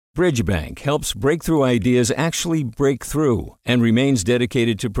Bridgebank helps breakthrough ideas actually break through and remains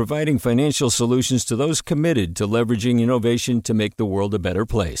dedicated to providing financial solutions to those committed to leveraging innovation to make the world a better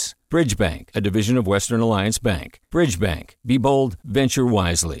place. Bridgebank, a division of Western Alliance Bank. Bridgebank. Be bold, venture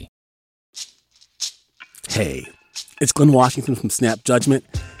wisely. Hey, it's Glenn Washington from Snap Judgment.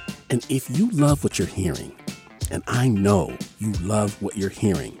 And if you love what you're hearing, and I know you love what you're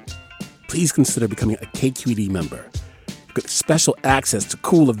hearing, please consider becoming a KQED member. Get special access to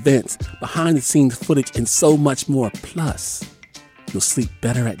cool events, behind-the-scenes footage, and so much more. Plus, you'll sleep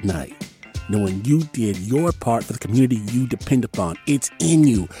better at night knowing you did your part for the community you depend upon. It's in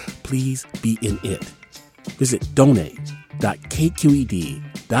you. Please be in it. Visit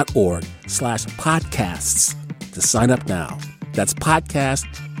donate.kqed.org/podcasts to sign up now. That's podcast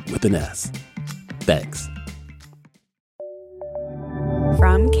with an S. Thanks.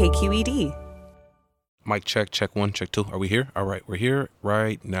 From KQED. Mic check, check 1, check 2. Are we here? All right, we're here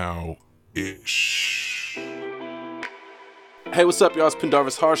right now-ish. Hey, what's up, y'all? It's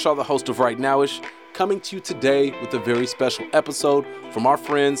Pendarvis Harshaw, the host of Right Now-ish, coming to you today with a very special episode from our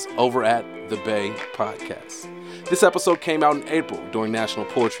friends over at The Bay Podcast. This episode came out in April during National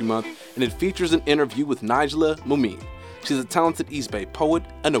Poetry Month, and it features an interview with Nigella Mumine. She's a talented East Bay poet,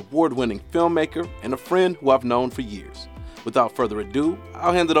 an award-winning filmmaker, and a friend who I've known for years. Without further ado,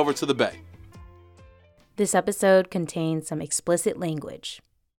 I'll hand it over to The Bay. This episode contains some explicit language.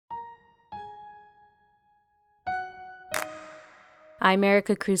 I'm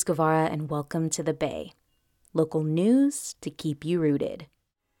Erica Cruz Guevara, and welcome to The Bay. Local news to keep you rooted.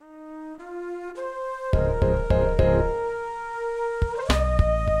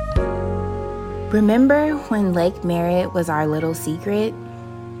 Remember when Lake Merritt was our little secret?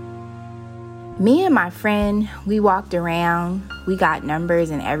 Me and my friend, we walked around, we got numbers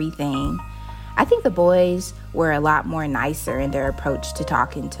and everything. I think the boys were a lot more nicer in their approach to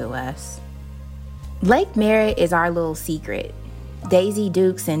talking to us. Lake Merritt is our little secret. Daisy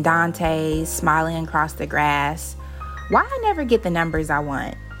Dukes and Dantes smiling across the grass. Why I never get the numbers I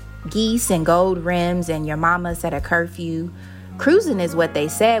want? Geese and gold rims and your mama set a curfew. Cruising is what they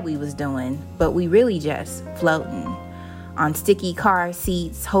said we was doing, but we really just floating. On sticky car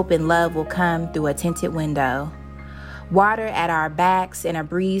seats, hoping love will come through a tinted window. Water at our backs and a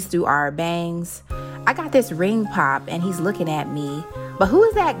breeze through our bangs. I got this ring pop and he's looking at me. But who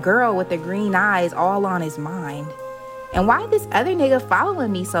is that girl with the green eyes all on his mind? And why this other nigga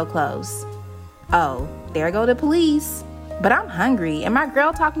following me so close? Oh, there go the police. But I'm hungry and my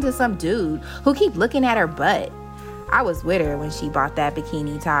girl talking to some dude who keep looking at her butt. I was with her when she bought that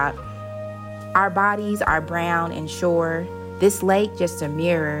bikini top. Our bodies are brown and sure. This lake just a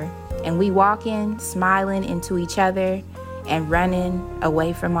mirror. And we walking, smiling into each other and running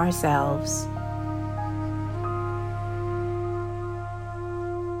away from ourselves.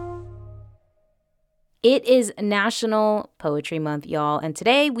 It is National Poetry Month, y'all, and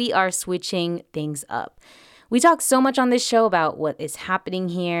today we are switching things up. We talk so much on this show about what is happening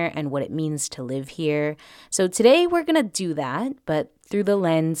here and what it means to live here. So today we're going to do that, but through the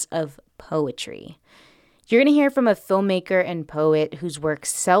lens of poetry. You're going to hear from a filmmaker and poet whose work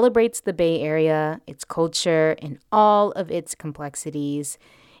celebrates the Bay Area, its culture, and all of its complexities.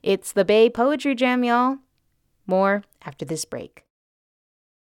 It's the Bay Poetry Jam, y'all. More after this break.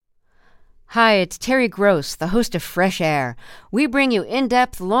 Hi, it's Terry Gross, the host of Fresh Air. We bring you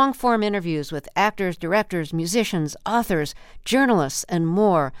in-depth, long-form interviews with actors, directors, musicians, authors, journalists, and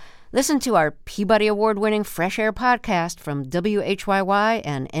more. Listen to our Peabody Award-winning Fresh Air podcast from WHYY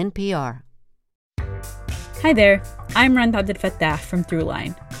and NPR. Hi there, I'm Rand Abdel Fattah from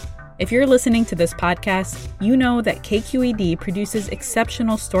Throughline. If you're listening to this podcast, you know that KQED produces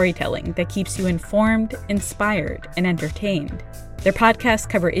exceptional storytelling that keeps you informed, inspired, and entertained. Their podcasts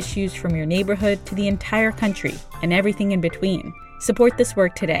cover issues from your neighborhood to the entire country and everything in between. Support this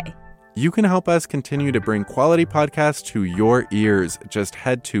work today. You can help us continue to bring quality podcasts to your ears. Just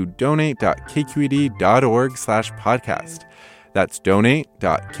head to donate.kqed.org/podcast. That's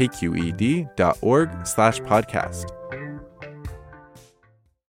donate.kqed.org/podcast.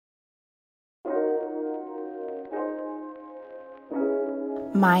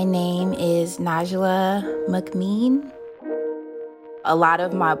 My name is Nigella Mumine. A lot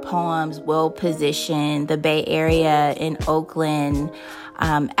of my poems will position the Bay Area in Oakland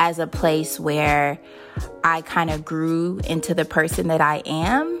as a place where I kind of grew into the person that I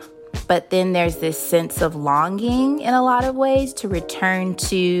am. But then there's this sense of longing in a lot of ways to return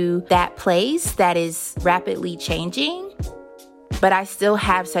to that place that is rapidly changing. But I still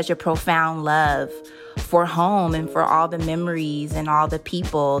have such a profound love for home and for all the memories and all the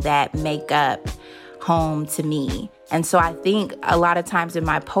people that make up home to me. And so I think a lot of times in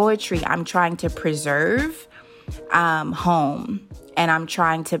my poetry, I'm trying to preserve home, and I'm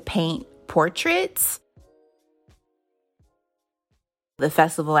trying to paint portraits. The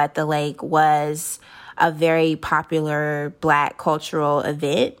Festival at the Lake was a very popular Black cultural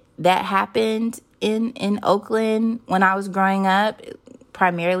event that happened in Oakland when I was growing up,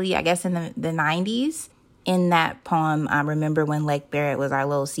 primarily, I guess, in the 90s. In that poem, I remember when Lake Barrett was our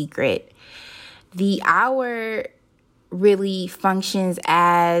little secret. The hour really functions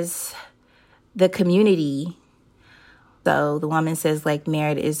as the community. So the woman says Lake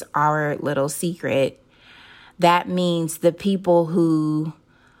Merritt is our little secret. That means the people who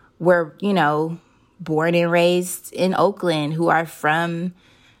were, born and raised in Oakland, who are from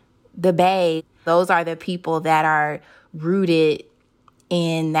the Bay, those are the people that are rooted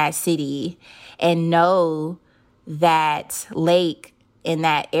in that city and know that lake in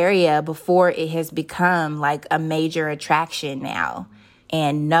that area before it has become like a major attraction now,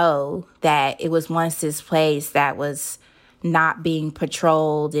 and know that it was once this place that was not being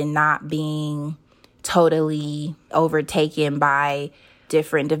patrolled and not being totally overtaken by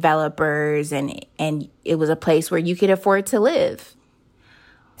different developers, and it was a place where you could afford to live.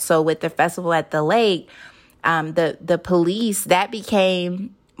 So with the Festival at the Lake, the police, that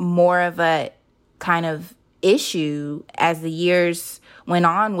became more of a kind of issue as the years went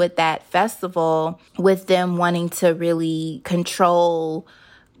on with that festival, with them wanting to really control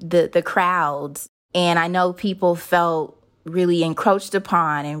the crowds. And I know people felt really encroached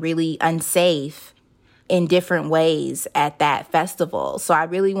upon and really unsafe in different ways at that festival. So I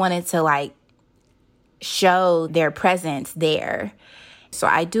really wanted to show their presence there. So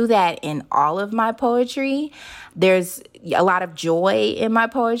I do that in all of my poetry. There's a lot of joy in my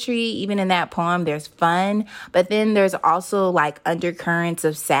poetry. Even in that poem, there's fun. But then there's also undercurrents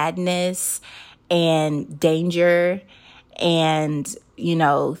of sadness and danger and,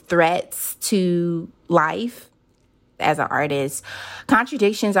 threats to life. As an artist,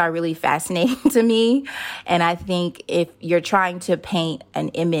 contradictions are really fascinating to me. And I think if you're trying to paint an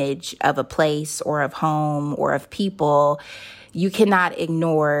image of a place or of home or of people, you cannot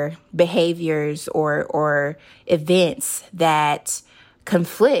ignore behaviors or events that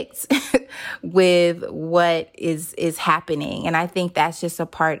conflict with what is happening. And I think that's just a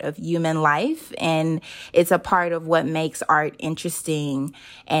part of human life. And it's a part of what makes art interesting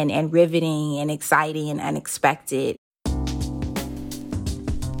and riveting and exciting and unexpected.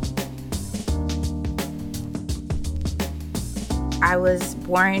 I was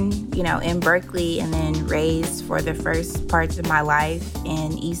born, in Berkeley and then raised for the first parts of my life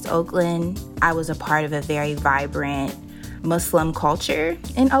in East Oakland. I was a part of a very vibrant Muslim culture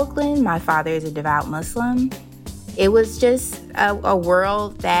in Oakland. My father is a devout Muslim. It was just a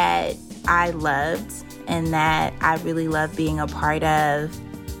world that I loved and that I really loved being a part of.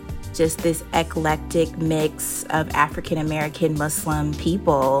 Just this eclectic mix of African American Muslim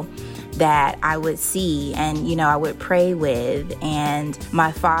people that I would see and, I would pray with. And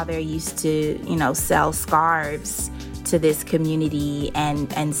my father used to, sell scarves to this community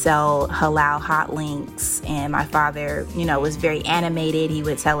and sell halal hot links. And my father, was very animated. He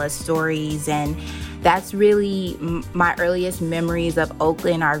would tell us stories. And that's really my earliest memories of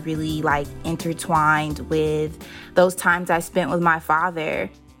Oakland are really intertwined with those times I spent with my father.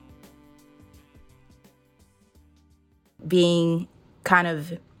 Being kind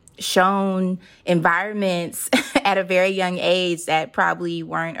of shown environments at a very young age that probably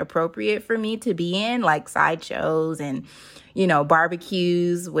weren't appropriate for me to be in, like sideshows and,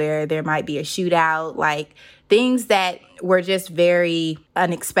 barbecues where there might be a shootout, things that were just very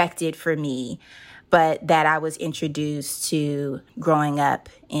unexpected for me, but that I was introduced to growing up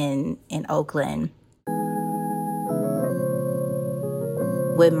in Oakland.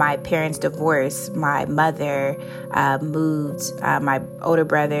 When my parents divorced, my mother moved my older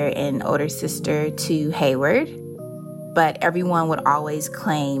brother and older sister to Hayward. But everyone would always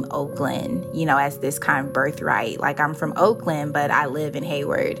claim Oakland, as this kind of birthright. I'm from Oakland, but I live in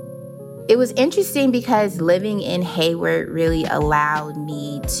Hayward. It was interesting because living in Hayward really allowed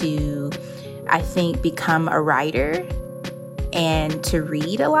me to, I think, become a writer and to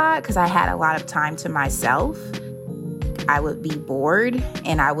read a lot because I had a lot of time to myself. I would be bored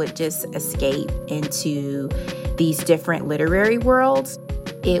and I would just escape into these different literary worlds.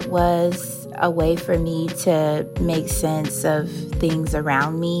 It was a way for me to make sense of things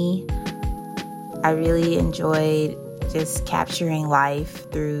around me. I really enjoyed just capturing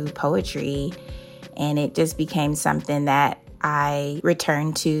life through poetry, and it just became something that I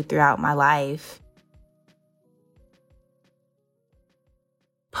returned to throughout my life.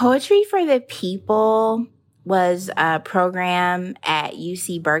 Poetry for the people was a program at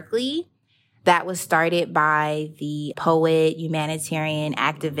UC Berkeley that was started by the poet, humanitarian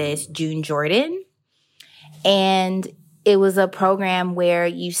activist June Jordan. And it was a program where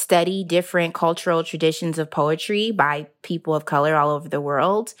you study different cultural traditions of poetry by people of color all over the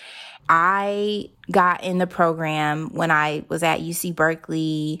world. I got in the program when I was at UC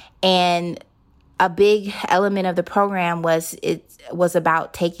Berkeley, and a big element of the program was it was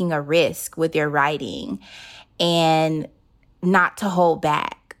about taking a risk with your writing and not to hold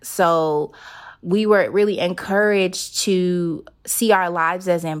back. So we were really encouraged to see our lives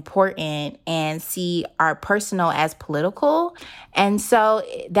as important and see our personal as political. And so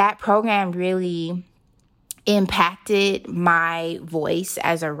that program really impacted my voice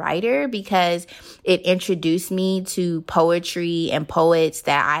as a writer because it introduced me to poetry and poets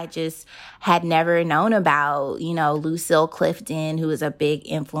that I just had never known about. You know, Lucille Clifton, who is a big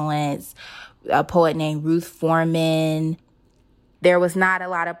influence, a poet named Ruth Foreman. There was not a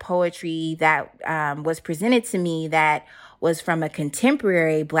lot of poetry that was presented to me that was from a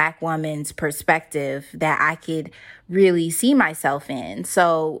contemporary Black woman's perspective that I could really see myself in.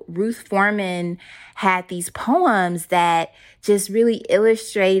 So Ruth Foreman had these poems that just really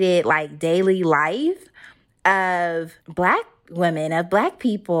illustrated like daily life of Black women, of Black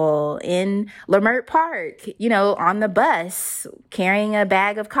people in Leimert Park, you know, on the bus, carrying a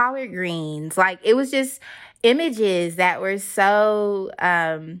bag of collard greens. Like, it was just images that were so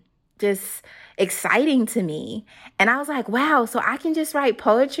just exciting to me. And I was like, wow, so I can just write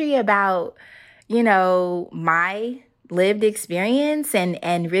poetry about, you know, my lived experience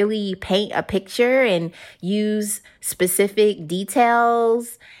and really paint a picture and use specific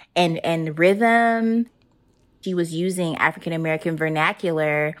details and rhythm. She was using African American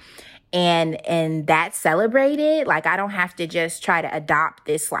vernacular and that's celebrated. Like, I don't have to just try to adopt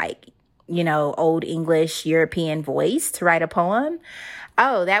this, like, you know, old English European voice to write a poem.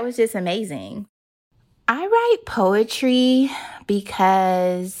 Oh, that was just amazing. I write poetry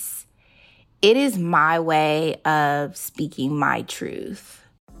because it is my way of speaking my truth.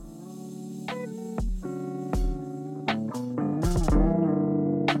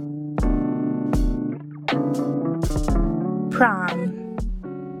 Prom.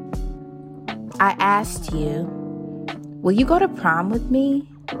 I asked you, will you go to prom with me?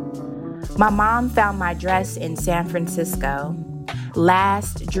 My mom found my dress in San Francisco.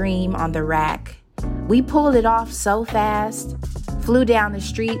 Last dream on the rack. We pulled it off so fast. Flew down the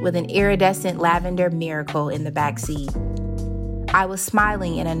street with an iridescent lavender miracle in the backseat. I was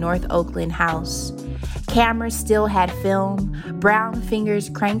smiling in a North Oakland house. Cameras still had film. Brown fingers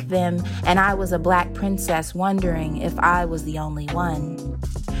cranked them, and I was a Black princess wondering if I was the only one.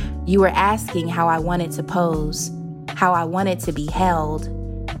 You were asking how I wanted to pose, how I wanted to be held.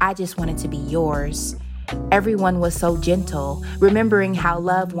 I just wanted to be yours. Everyone was so gentle, remembering how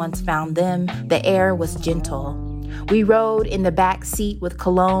love once found them. The air was gentle. We rode in the back seat with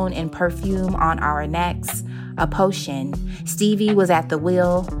cologne and perfume on our necks, a potion. Stevie was at the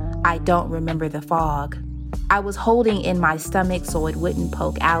wheel. I don't remember the fog. I was holding in my stomach so it wouldn't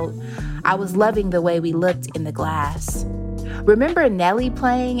poke out. I was loving the way we looked in the glass. Remember Nelly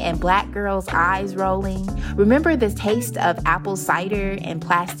playing and Black girls' eyes rolling? Remember the taste of apple cider and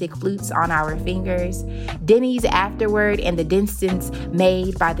plastic flutes on our fingers? Denny's afterward and the distance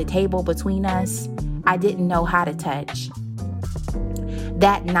made by the table between us? I didn't know how to touch.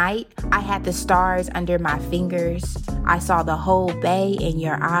 That night, I had the stars under my fingers. I saw the whole bay in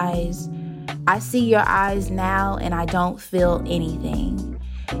your eyes. I see your eyes now and I don't feel anything.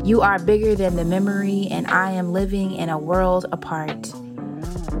 You are bigger than the memory, and I am living in a world apart.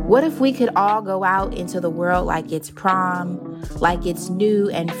 What if we could all go out into the world like it's prom, like it's new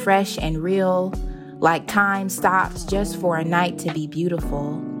and fresh and real, like time stops just for a night to be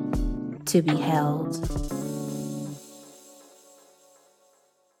beautiful, to be held.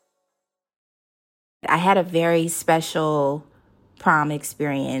 I had a very special prom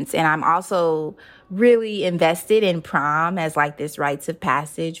experience, and I'm also really invested in prom as like this rites of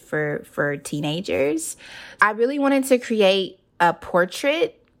passage for teenagers. I really wanted to create a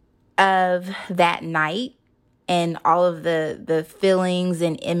portrait of that night and all of the feelings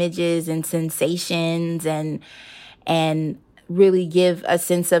and images and sensations and really give a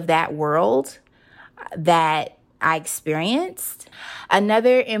sense of that world that I experienced.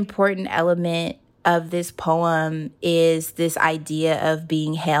 Another important element of this poem is this idea of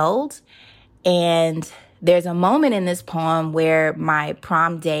being held. And there's a moment in this poem where my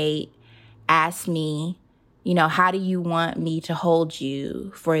prom date asked me, you know, how do you want me to hold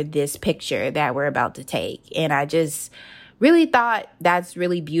you for this picture that we're about to take? And I just really thought that's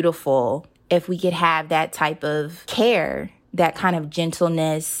really beautiful. if we could have that type of care, that kind of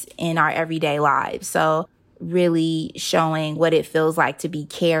gentleness in our everyday lives. So really showing what it feels like to be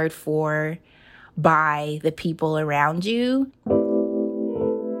cared for by the people around you.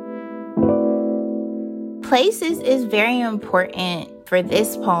 Places is very important for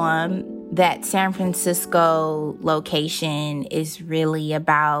this poem. That San Francisco location is really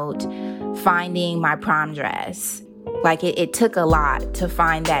about finding my prom dress. Like it took a lot to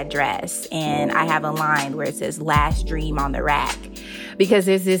find that dress. And I have a line where it says last dream on the rack, because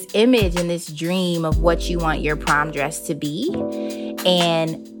there's this image and this dream of what you want your prom dress to be.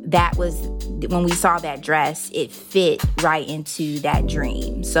 And that was, when we saw that dress, it fit right into that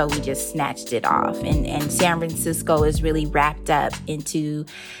dream. So we just snatched it off. And San Francisco is really wrapped up into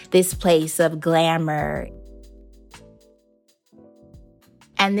this place of glamour.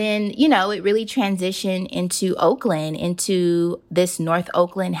 And then, it really transitioned into Oakland, into this North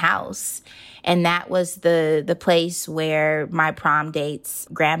Oakland house. And that was the place where my prom date's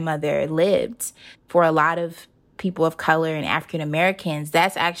grandmother lived. For a lot of people of color and African Americans,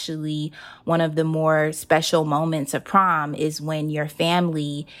 that's actually one of the more special moments of prom, is when your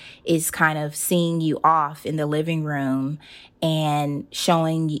family is kind of seeing you off in the living room and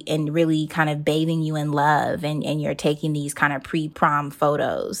showing and really kind of bathing you in love, and you're taking these kind of pre-prom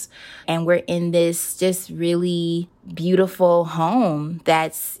photos. And we're in this just really beautiful home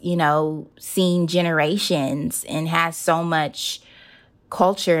that's, seen generations and has so much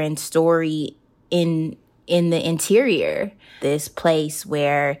culture and story in the interior. This place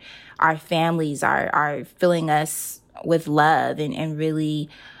where our families are filling us with love and really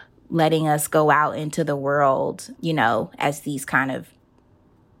letting us go out into the world, as these kind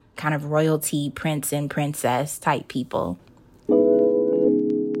of royalty, prince and princess type people.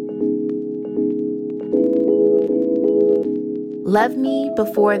 Love me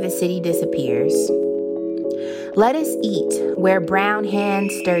before the city disappears. Let us eat where brown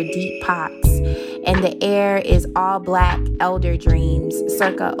hands stir deep pots, and the air is all black elder dreams,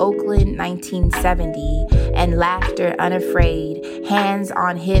 circa Oakland 1970, and laughter unafraid, hands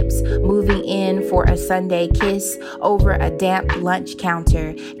on hips, moving in for a Sunday kiss over a damp lunch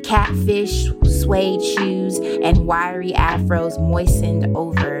counter, catfish, suede shoes, and wiry afros moistened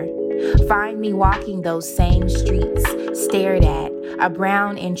over. Find me walking those same streets, stared at, a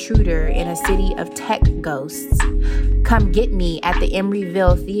brown intruder in a city of tech ghosts. Come get me at the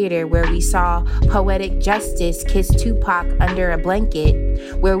Emeryville Theater, where we saw Poetic Justice kiss Tupac under a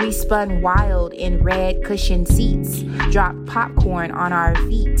blanket, where we spun wild in red cushioned seats, dropped popcorn on our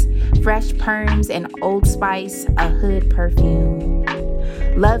feet, fresh perms and Old Spice, a hood perfume.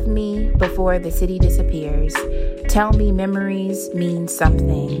 Love me before the city disappears. Tell me memories mean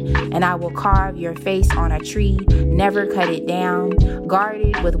something, and I will carve your face on a tree, never cut it down,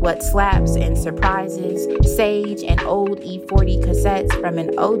 guarded with what slaps and surprises, sage and old E40 cassettes from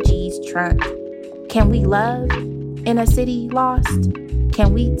an OG's trunk. Can we love in a city lost?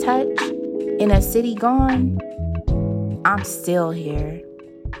 Can we touch in a city gone? I'm still here.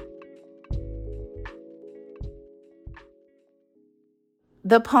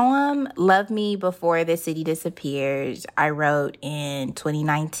 The poem Love Me Before the City Disappears, I wrote in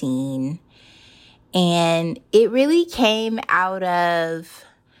 2019. And it really came out of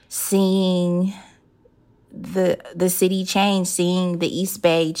seeing the city change, seeing the East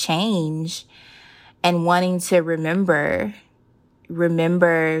Bay change, and wanting to remember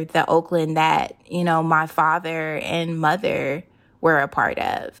the Oakland that, my father and mother were a part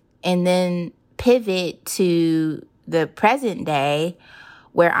of. And then pivot to the present day,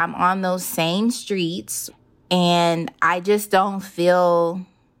 where I'm on those same streets and I just don't feel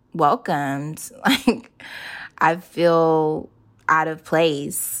welcomed. Like, I feel out of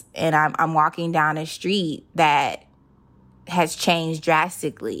place, and I'm walking down a street that has changed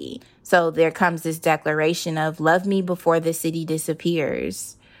drastically. So there comes this declaration of love me before the city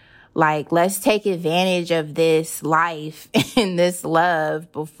disappears. Like, let's take advantage of this life and this love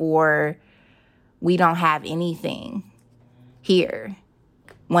before we don't have anything here.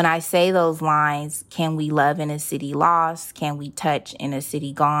 When I say those lines, can we love in a city lost? Can we touch in a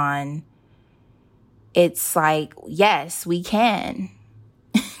city gone? It's like, yes, we can.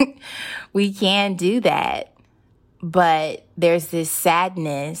 We can do that. But there's this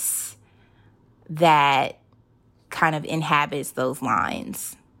sadness that kind of inhabits those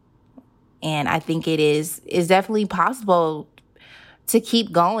lines. And I think it's definitely possible to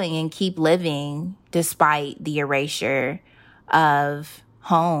keep going and keep living despite the erasure of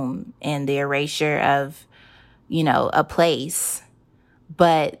home and the erasure of, a place.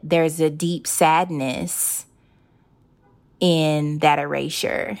 But there's a deep sadness in that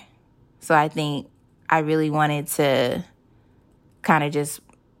erasure. So I think I really wanted to kind of just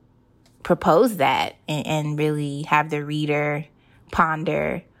propose that and really have the reader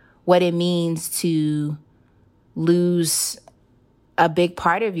ponder what it means to lose a big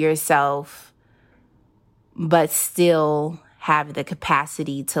part of yourself, but still have the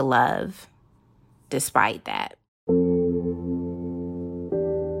capacity to love despite that.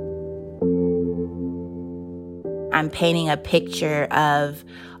 I'm painting a picture of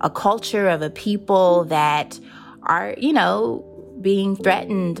a culture, of a people that are, being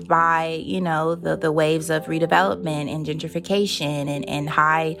threatened by, the waves of redevelopment and gentrification and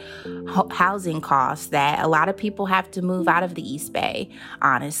high housing costs that a lot of people have to move out of the East Bay,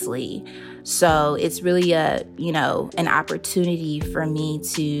 honestly. So it's really an opportunity for me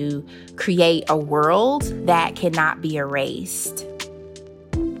to create a world that cannot be erased.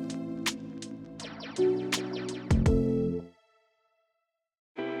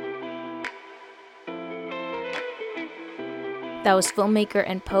 That was filmmaker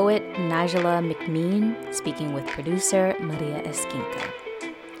and poet Najla McMean speaking with producer Maria Esquinca.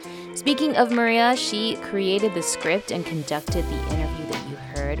 Speaking of Maria, she created the script and conducted the interview that you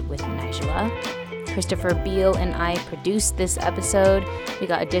heard with Najla. Christopher Beal and I produced this episode. We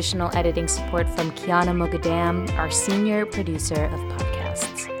got additional editing support from Kiana Mogadam, our senior producer of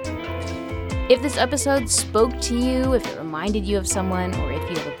podcasts. If this episode spoke to you, if it reminded you of someone, or if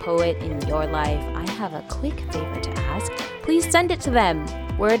you have a poet in your life, I have a quick favor to ask. Please send it to them.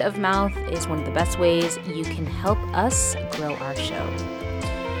 Word of mouth is one of the best ways you can help us grow our show.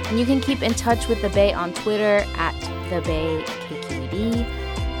 And you can keep in touch with The Bay on Twitter at TheBayKQED.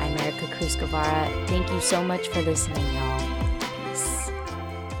 I'm Erica Cruz Guevara. Thank you so much for listening, y'all. Peace.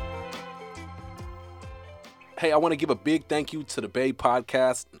 Hey, I want to give a big thank you to The Bay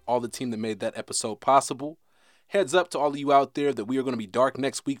Podcast and all the team that made that episode possible. Heads up to all of you out there that we are going to be dark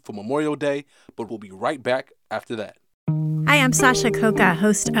next week for Memorial Day, but we'll be right back after that. Hi, I'm Sasha Coca,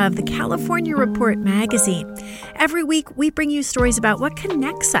 host of the California Report magazine. Every week, we bring you stories about what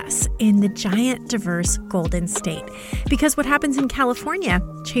connects us in the giant, diverse Golden State. Because what happens in California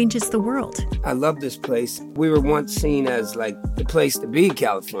changes the world. I love this place. We were once seen as like the place to be,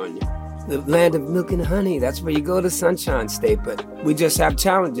 California. The land of milk and honey. That's where you go to Sunshine State, but we just have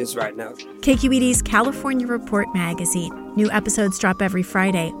challenges right now. KQED's California Report magazine. New episodes drop every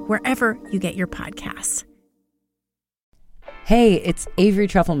Friday, wherever you get your podcasts. Hey, it's Avery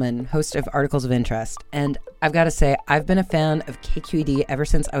Trufelman, host of Articles of Interest, and I've got to say, I've been a fan of KQED ever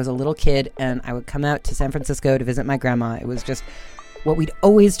since I was a little kid, and I would come out to San Francisco to visit my grandma. It was just what we'd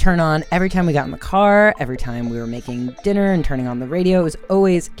always turn on every time we got in the car, every time we were making dinner and turning on the radio. It was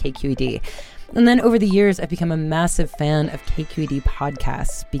always KQED. And then over the years, I've become a massive fan of KQED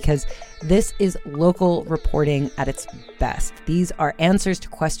podcasts because this is local reporting at its best. These are answers to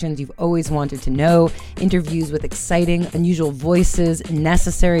questions you've always wanted to know, interviews with exciting, unusual voices,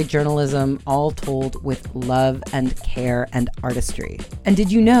 necessary journalism, all told with love and care and artistry. And did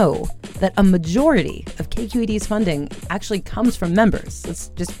you know that a majority of KQED's funding actually comes from members? It's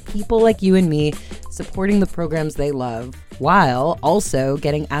just people like you and me supporting the programs they love, while also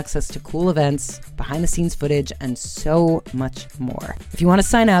getting access to cool events, behind-the-scenes footage, and so much more. If you want to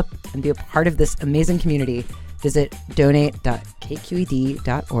sign up and be a part of this amazing community, visit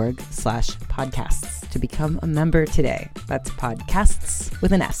donate.kqed.org/podcasts to become a member today. That's podcasts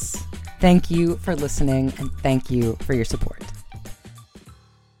with an S. Thank you for listening, and thank you for your support.